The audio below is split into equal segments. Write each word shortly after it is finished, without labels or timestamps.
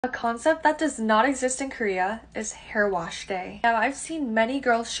A concept that does not exist in Korea is hair wash day. Now, I've seen many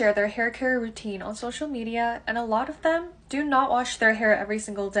girls share their hair care routine on social media, and a lot of them do not wash their hair every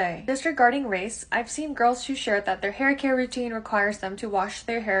single day. Disregarding race, I've seen girls who share that their hair care routine requires them to wash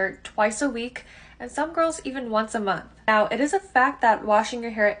their hair twice a week, and some girls even once a month. Now, it is a fact that washing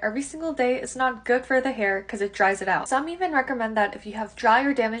your hair every single day is not good for the hair because it dries it out. Some even recommend that if you have dry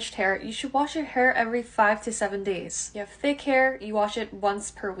or damaged hair, you should wash your hair every 5 to 7 days. You have thick hair, you wash it once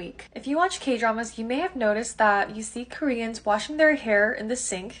per week. If you watch K-dramas, you may have noticed that you see Koreans washing their hair in the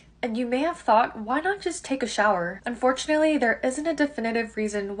sink, and you may have thought, why not just take a shower? Unfortunately, there isn't a definitive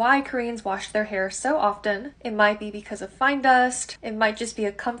reason why Koreans wash their hair so often. It might be because of fine dust, it might just be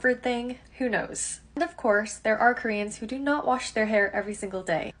a comfort thing, who knows? And of course, there are Koreans who do not wash their hair every single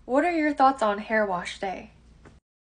day. What are your thoughts on hair wash day?